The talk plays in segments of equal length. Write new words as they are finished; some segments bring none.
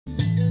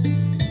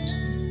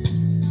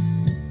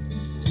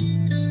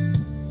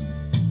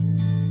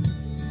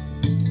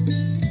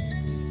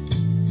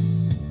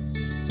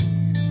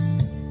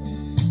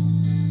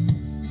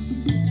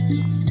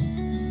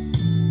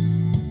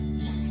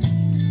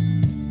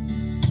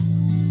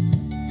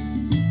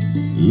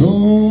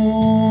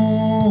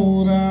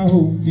Lord, I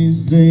hope this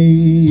day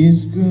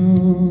is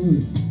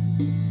good.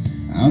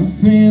 I'm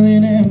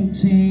feeling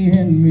empty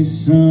and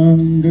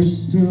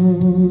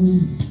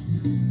misunderstood.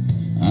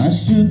 I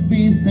should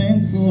be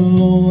thankful,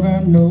 Lord,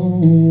 I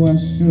know I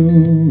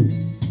should.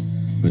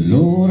 But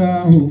Lord,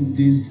 I hope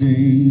this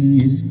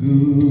day is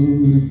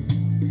good.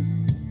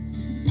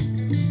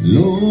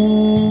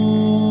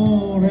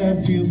 Lord,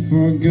 have you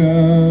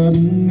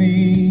forgotten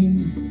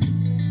me?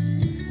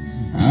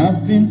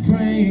 I've been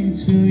praying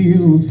to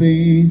you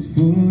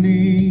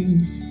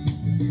faithfully.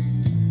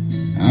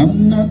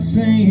 I'm not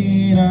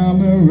saying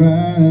I'm a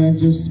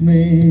righteous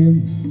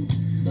man,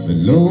 but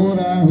Lord,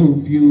 I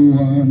hope you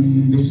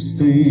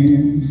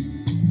understand.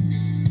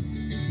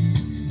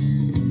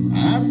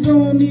 I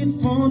don't need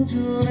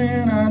fortune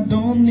and I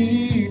don't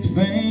need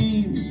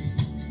fame.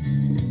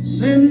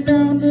 Send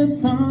down the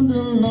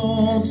thunder,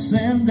 Lord,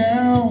 send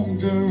down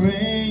the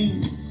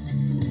rain.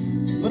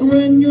 But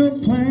when you're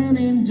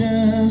planning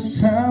just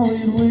how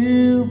it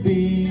will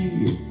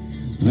be,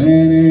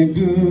 plan a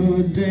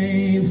good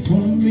day for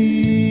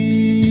me.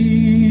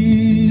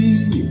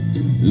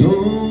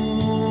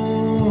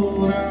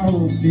 Lord, I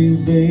hope this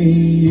day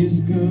is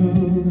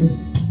good.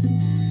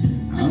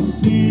 I'm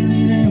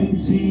feeling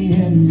empty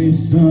and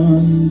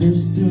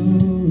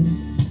misunderstood.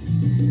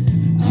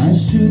 I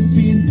should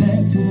be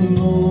thankful,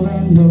 Lord,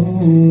 I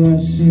know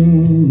I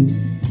should.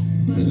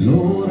 But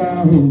Lord,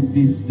 I hope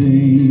this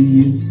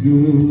day is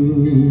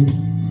good.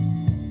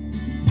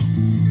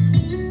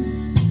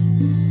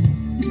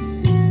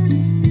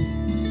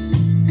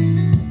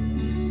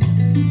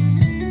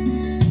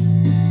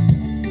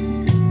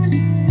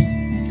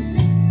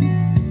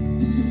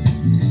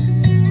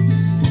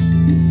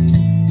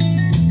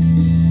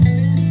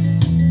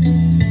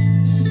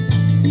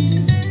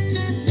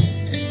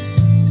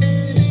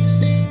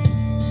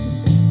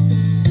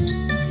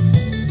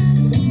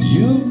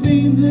 You've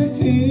been the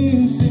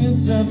king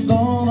since the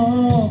dawn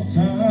of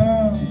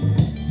time.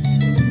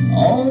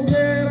 All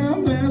that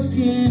I'm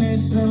asking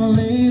is a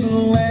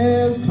little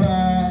less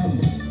crime.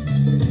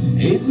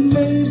 It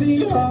may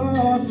be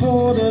hard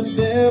for the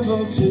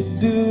devil to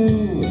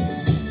do,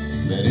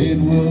 but it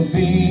will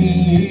be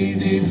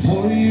easy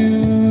for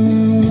you.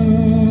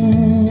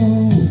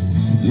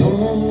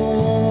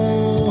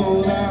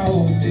 Lord, I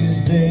hope this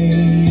day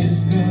is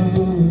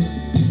good.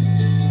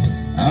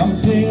 I'm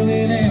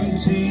feeling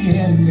empty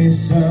and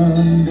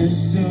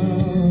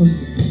misunderstood.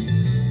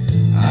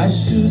 I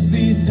should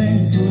be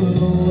thankful,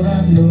 Lord,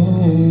 I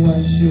know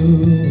I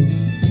should.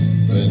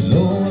 But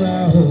Lord,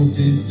 I hope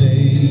this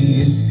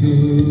day is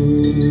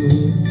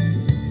good.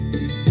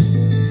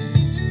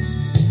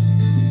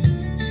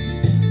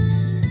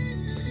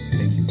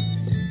 Thank you.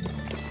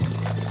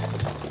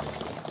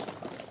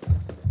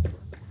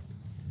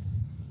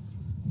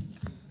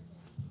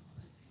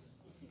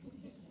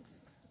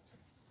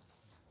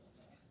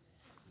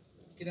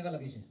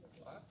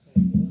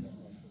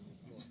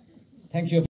 Thank you.